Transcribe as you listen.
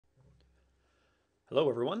Hello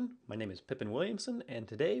everyone, my name is Pippin Williamson, and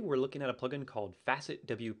today we're looking at a plugin called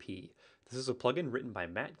FacetWP. This is a plugin written by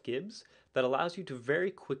Matt Gibbs that allows you to very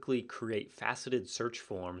quickly create faceted search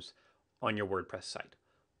forms on your WordPress site.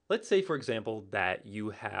 Let's say, for example, that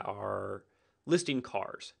you are listing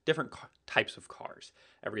cars, different types of cars,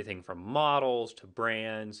 everything from models to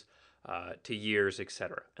brands to years,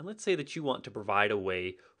 etc. And let's say that you want to provide a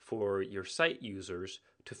way for your site users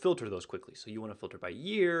to filter those quickly. So you want to filter by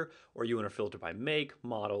year, or you want to filter by make,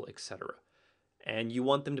 model, etc. And you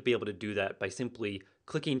want them to be able to do that by simply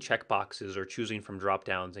clicking checkboxes or choosing from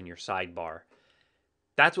dropdowns in your sidebar.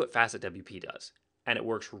 That's what FacetWP does, and it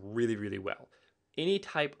works really, really well. Any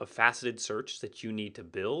type of faceted search that you need to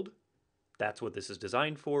build, that's what this is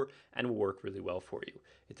designed for, and will work really well for you.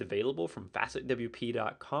 It's available from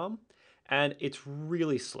FacetWP.com, and it's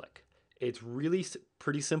really slick. It's really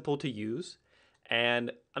pretty simple to use.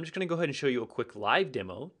 And I'm just going to go ahead and show you a quick live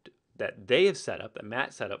demo that they have set up, that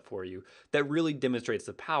Matt set up for you, that really demonstrates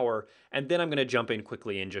the power. And then I'm going to jump in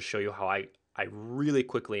quickly and just show you how I really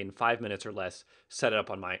quickly, in 5 minutes or less, set it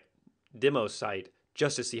up on my demo site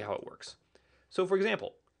just to see how it works. So for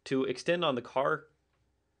example, to extend on the car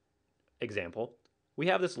example, we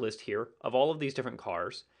have this list here of all of these different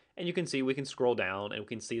cars. And you can see we can scroll down and we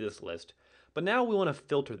can see this list. But now we want to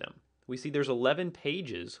filter them. We see there's 11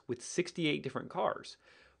 pages with 68 different cars.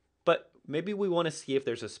 But maybe we want to see if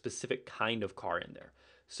there's a specific kind of car in there.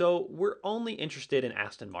 So we're only interested in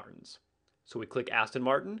Aston Martins. So we click Aston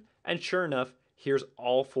Martin, and sure enough, here's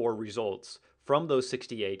all 4 results from those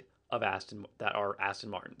 68 of that are Aston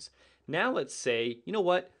Martins. Now let's say, you know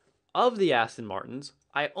what? Of the Aston Martins,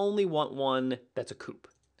 I only want one that's a coupe.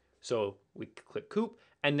 So we click coupe,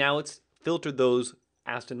 and now it's filtered those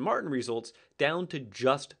Aston Martin results down to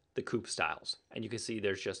just the coupe styles. And you can see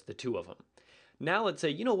there's just the 2 of them. Now let's say,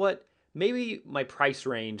 you know what? Maybe my price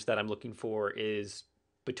range that I'm looking for is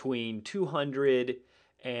between 200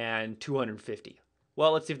 and 250.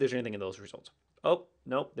 Well, let's see if there's anything in those results. Oh,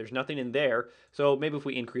 nope, there's nothing in there. So maybe if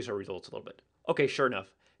we increase our results a little bit. Okay, sure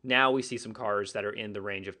enough. Now we see some cars that are in the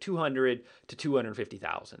range of 200 to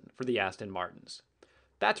 250,000 for the Aston Martins.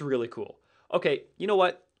 That's really cool. Okay, you know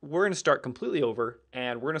what? We're going to start completely over,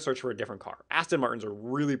 and we're going to search for a different car. Aston Martins are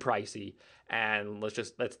really pricey, and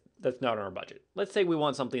that's not on our budget. Let's say we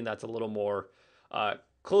want something that's a little more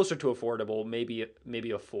closer to affordable,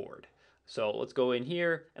 maybe a Ford. So let's go in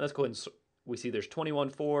here, and let's go ahead and we see there's 21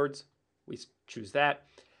 Fords. We choose that,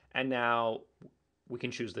 and now we can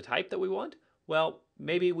choose the type that we want. Well,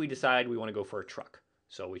 maybe we decide we want to go for a truck.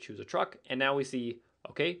 So we choose a truck, and now we see,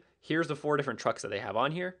 okay, here's the 4 different trucks that they have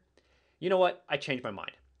on here. You know what? I changed my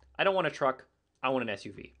mind. I don't want a truck, I want an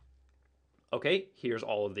SUV. Okay, here's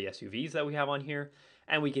all of the SUVs that we have on here,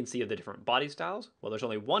 and we can see the different body styles. Well, there's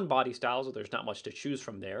only one body style, so there's not much to choose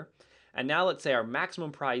from there. And now let's say our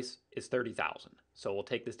maximum price is $30,000. So we'll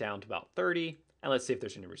take this down to about 30, and let's see if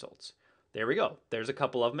there's any results. There we go. There's a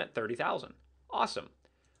couple of them at 30,000. Awesome.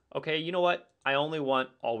 Okay, you know what? I only want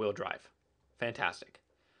all-wheel drive. Fantastic.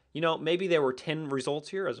 You know, maybe there were 10 results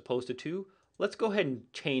here as opposed to 2. Let's go ahead and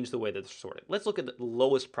change the way that they're sorted. Let's look at the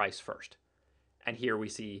lowest price first. And here we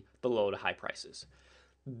see the low to high prices.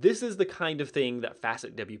 This is the kind of thing that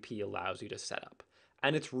FacetWP allows you to set up.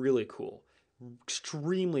 And it's really cool.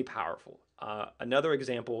 Extremely powerful. Another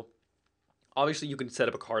example, obviously you can set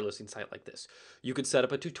up a car listing site like this. You could set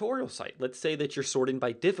up a tutorial site. Let's say that you're sorting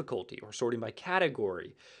by difficulty or sorting by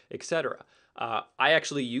category, etc. I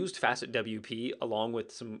actually used FacetWP along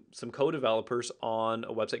with some co-developers on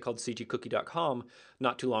a website called cgcookie.com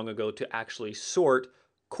not too long ago to actually sort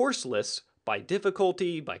course lists by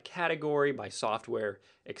difficulty, by category, by software,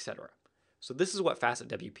 etc. So this is what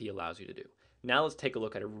FacetWP allows you to do. Now let's take a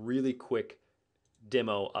look at a really quick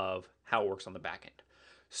demo of how it works on the back end.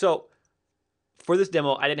 So for this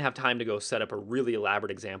demo, I didn't have time to go set up a really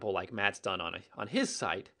elaborate example like Matt's done on his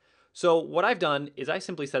site. So what I've done is I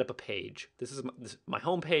simply set up a page. This is my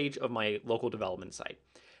home page of my local development site.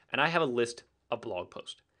 And I have a list of blog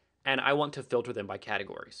posts. And I want to filter them by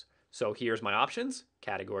categories. So here's my options: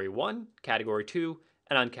 category 1, category 2,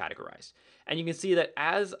 and uncategorized. And you can see that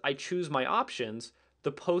as I choose my options,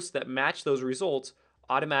 the posts that match those results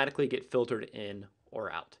automatically get filtered in or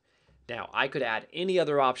out. Now, I could add any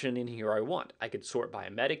other option in here I want. I could sort by a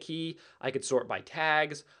meta key. I could sort by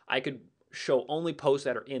tags. I could show only posts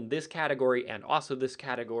that are in this category and also this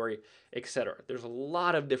category, etc. There's a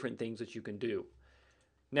lot of different things that you can do.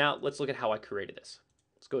 Now, let's look at how I created this.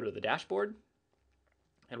 Let's go to the dashboard,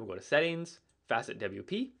 and we'll go to Settings,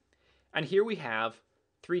 FacetWP, and here we have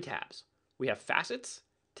 3 tabs. We have Facets,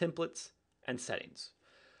 Templates, and Settings.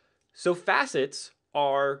 So facets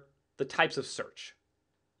are the types of search.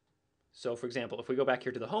 So for example, if we go back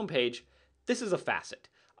here to the home page, this is a facet.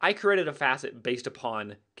 I created a facet based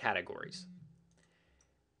upon categories.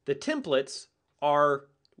 The templates are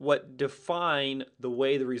what define the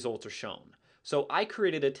way the results are shown. So I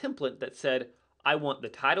created a template that said, I want the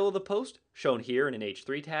title of the post shown here in an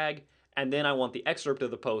H3 tag, and then I want the excerpt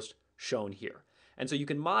of the post shown here. And so you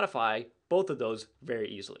can modify both of those very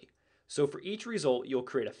easily. So for each result, you'll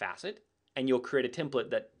create a facet, and you'll create a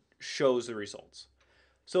template that shows the results.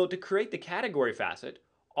 So to create the category facet,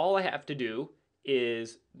 all I have to do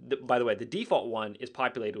is, by the way, the default one is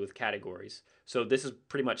populated with categories. So this is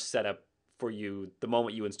pretty much set up for you the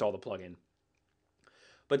moment you install the plugin.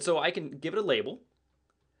 But so I can give it a label.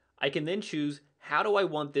 I can then choose, how do I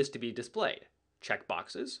want this to be displayed?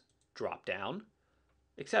 Checkboxes, drop down,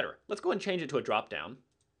 etc. Let's go and change it to a drop down.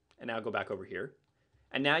 And now go back over here.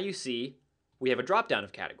 And now you see we have a drop down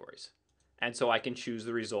of categories. And so I can choose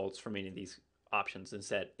the results from any of these options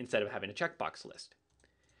instead of having a checkbox list.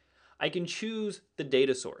 I can choose the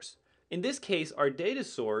data source. In this case, our data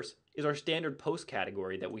source is our standard post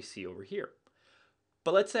category that we see over here.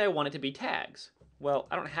 But let's say I want it to be tags. Well,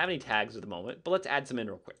 I don't have any tags at the moment, but let's add some in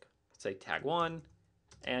real quick. Let's say tag 1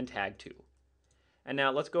 and tag 2. And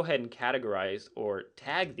now let's go ahead and categorize or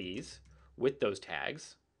tag these with those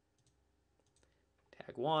tags.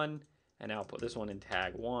 Tag 1, and now I'll put this one in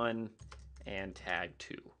tag 1 and tag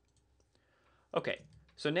 2. Okay,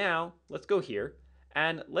 so now let's go here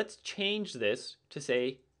and let's change this to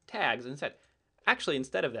say tags instead. Actually,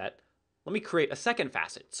 instead of that, let me create a second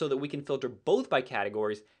facet so that we can filter both by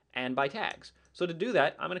categories and by tags. So to do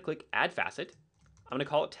that, I'm going to click Add Facet. I'm going to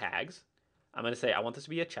call it Tags. I'm going to say I want this to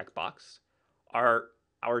be a checkbox. Our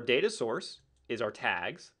data source is our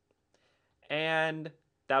tags, and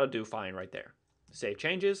that'll do fine right there. Save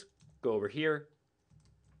changes, go over here.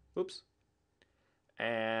 Oops.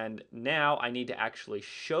 And now I need to actually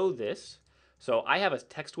show this. So I have a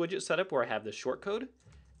text widget set up where I have the shortcode,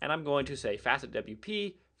 and I'm going to say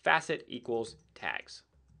FacetWP facet equals tags.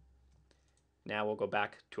 Now we'll go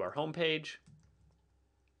back to our home page.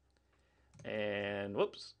 And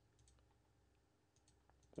whoops.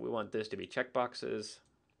 We want this to be checkboxes.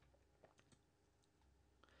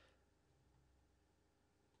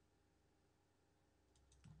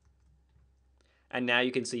 And now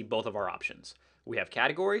you can see both of our options. We have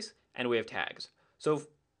categories and we have tags. So if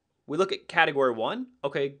we look at category 1,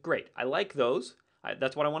 okay, great. I like those.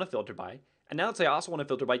 That's what I want to filter by. And now let's say I also want to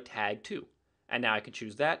filter by tag 2. And now I can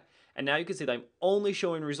choose that. And now you can see that I'm only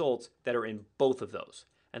showing results that are in both of those.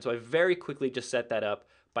 And so I very quickly just set that up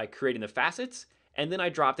by creating the facets, and then I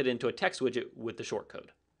dropped it into a text widget with the shortcode.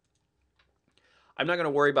 I'm not going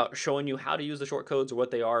to worry about showing you how to use the shortcodes or what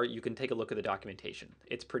they are. You can take a look at the documentation.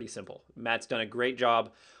 It's pretty simple. Matt's done a great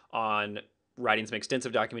job on writing some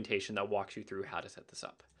extensive documentation that walks you through how to set this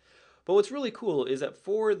up. But what's really cool is that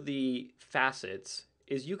for the facets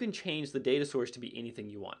is you can change the data source to be anything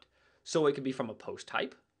you want. So it could be from a post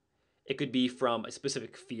type. It could be from a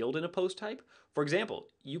specific field in a post type. For example,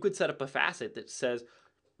 you could set up a facet that says,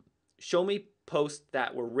 show me posts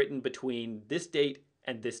that were written between this date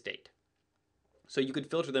and this date. So you could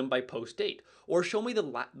filter them by post date, or show me the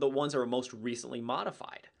ones that were most recently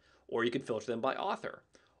modified, or you could filter them by author,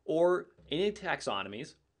 or any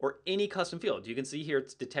taxonomies, or any custom field. You can see here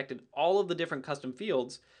it's detected all of the different custom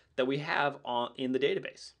fields that we have in the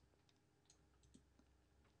database.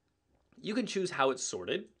 You can choose how it's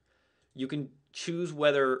sorted. You can choose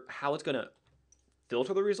how it's going to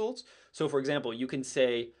filter the results. So for example, you can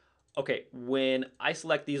say, okay, when I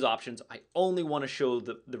select these options, I only want to show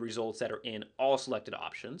the results that are in all selected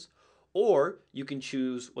options. Or you can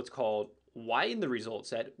choose what's called widen the result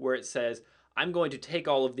set, where it says, I'm going to take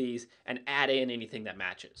all of these and add in anything that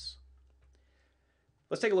matches.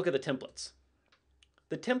 Let's take a look at the templates.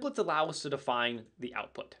 The templates allow us to define the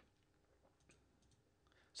output.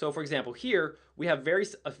 So for example, here we have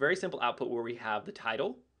a very simple output where we have the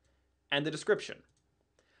title and the description.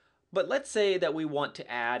 But let's say that we want to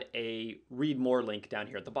add a read more link down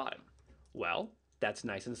here at the bottom. Well, that's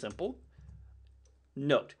nice and simple.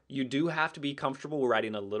 Note, you do have to be comfortable with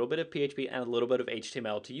writing a little bit of PHP and a little bit of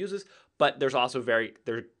HTML to use this, but there's also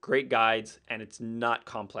there's great guides and it's not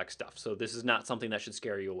complex stuff. So this is not something that should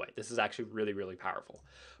scare you away. This is actually really, really powerful.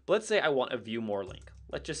 But let's say I want a view more link.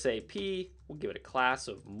 Let's just say P, we'll give it a class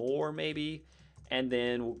of more maybe, and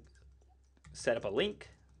then we'll set up a link.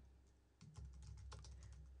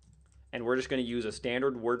 And we're just going to use a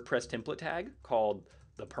standard WordPress template tag called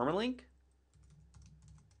the permalink.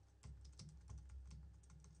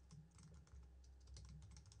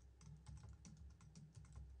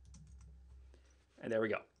 And there we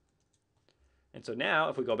go. And so now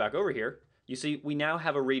if we go back over here, You see, we now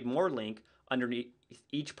have a read more link underneath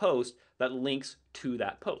each post that links to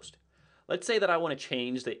that post. Let's say that I want to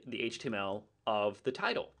change the HTML of the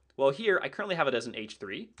title. Well, here I currently have it as an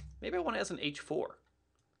H3. Maybe I want it as an H4.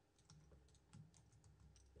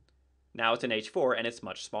 Now it's an H4 and it's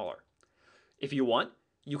much smaller. If you want,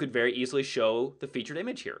 you could very easily show the featured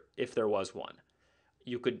image here if there was one.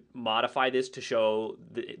 You could modify this to show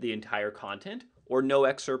the entire content or no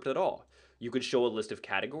excerpt at all. You could show a list of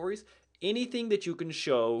categories. Anything that you can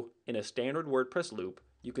show in a standard WordPress loop,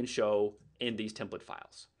 you can show in these template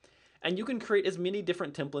files. And you can create as many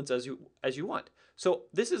different templates as you want. So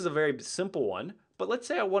this is a very simple one, but let's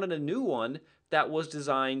say I wanted a new one that was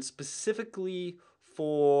designed specifically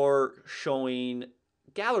for showing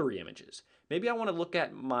gallery images. Maybe I want to look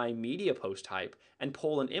at my media post type and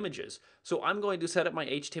pull in images. So I'm going to set up my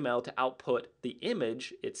HTML to output the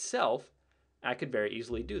image itself. I could very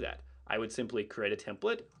easily do that. I would simply create a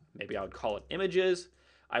template. Maybe I would call it images.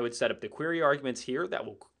 I would set up the query arguments here that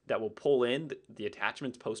will pull in the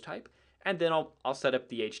attachments post type. And then I'll set up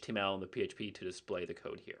the HTML and the PHP to display the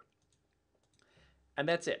code here. And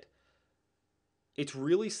that's it. It's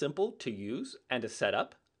really simple to use and to set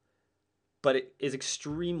up, but it is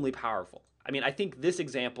extremely powerful. I mean, I think this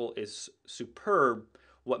example is superb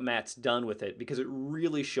what Matt's done with it because it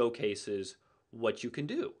really showcases what you can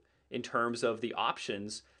do in terms of the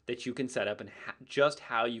options that you can set up and just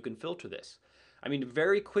how you can filter this. I mean,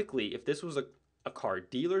 very quickly, if this was a car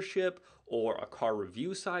dealership or a car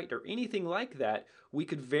review site or anything like that, we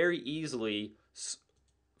could very easily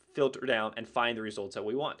filter down and find the results that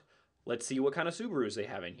we want. Let's see what kind of Subarus they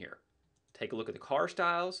have in here. Take a look at the car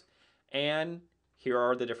styles, and here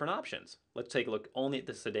are the different options. Let's take a look only at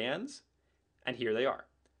the sedans, and here they are.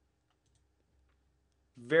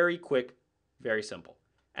 Very quick, very simple.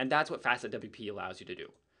 And that's what FacetWP allows you to do.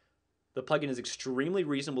 The plugin is extremely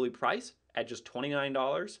reasonably priced at just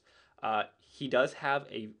 $29. He does have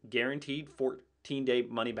a guaranteed 14-day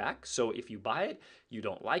money back. So if you buy it, you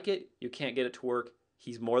don't like it, you can't get it to work,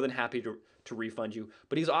 he's more than happy to refund you.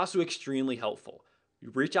 But he's also extremely helpful. You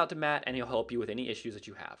reach out to Matt and he'll help you with any issues that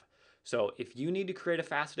you have. So if you need to create a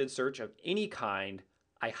faceted search of any kind,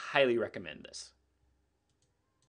 I highly recommend this.